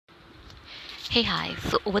Hey, hi.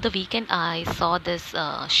 So, over the weekend, I saw this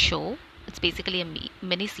show. It's basically a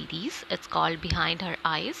mini series. It's called Behind Her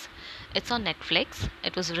Eyes. It's on Netflix.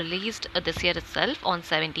 It was released this year itself on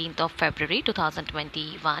 17th of February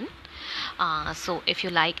 2021. So, if you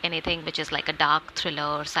like anything which is like a dark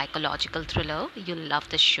thriller, psychological thriller, you'll love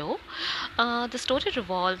this show. The story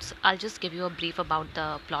revolves, I'll just give you a brief about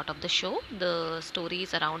the plot of the show. The story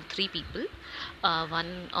is around three people.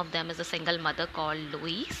 One of them is a single mother called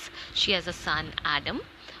Louise. She has a son, Adam.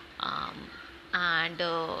 Um, and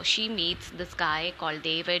she meets this guy called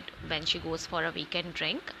David when she goes for a weekend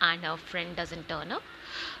drink, and her friend doesn't turn up.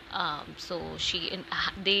 So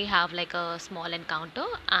they have like a small encounter,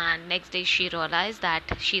 and next day she realized that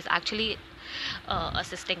she's actually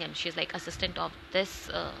assisting him. She's like assistant of this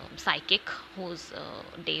psychic who's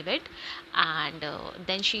David, and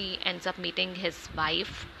then she ends up meeting his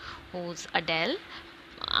wife, who's Adele,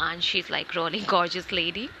 and she's like really gorgeous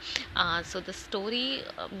lady. So the story,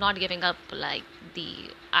 not giving up like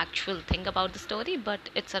the actual thing about the story, but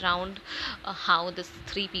it's around how this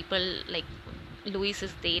three people, like Louis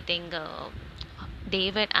is dating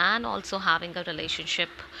David and also having a relationship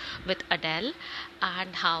with Adele,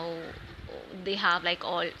 and how they have like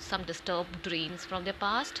all some disturbed dreams from their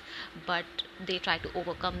past, but they try to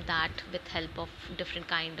overcome that with help of different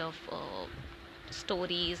kind of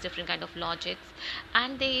stories, different kind of logics,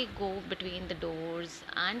 and they go between the doors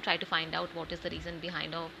and try to find out what is the reason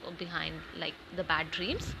behind like the bad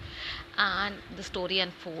dreams. And the story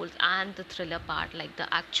unfolds, and the thriller part, like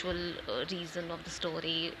the actual reason of the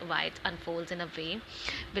story, why it unfolds in a way,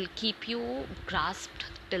 will keep you grasped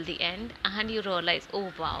till the end, and you realize,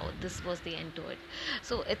 oh wow, this was the end to it.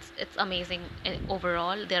 So it's amazing.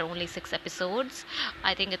 Overall there are only 6 episodes.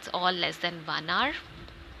 I think it's all less than 1 hour,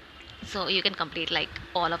 so you can complete like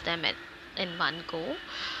all of them in one go.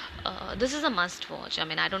 This is a must watch. I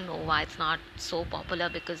mean, I don't know why it's not so popular,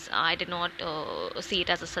 because I did not see it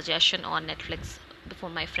as a suggestion on Netflix before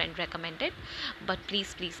my friend recommended. But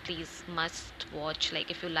please, please, please, must watch. Like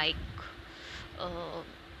if you uh,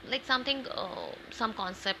 like something, some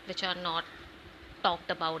concept which are not talked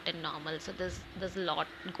about in normal. So there's a lot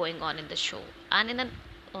going on in the show, and in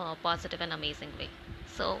a positive and amazing way.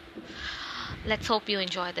 So let's hope you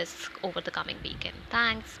enjoy this over the coming weekend.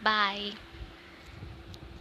 Thanks. Bye.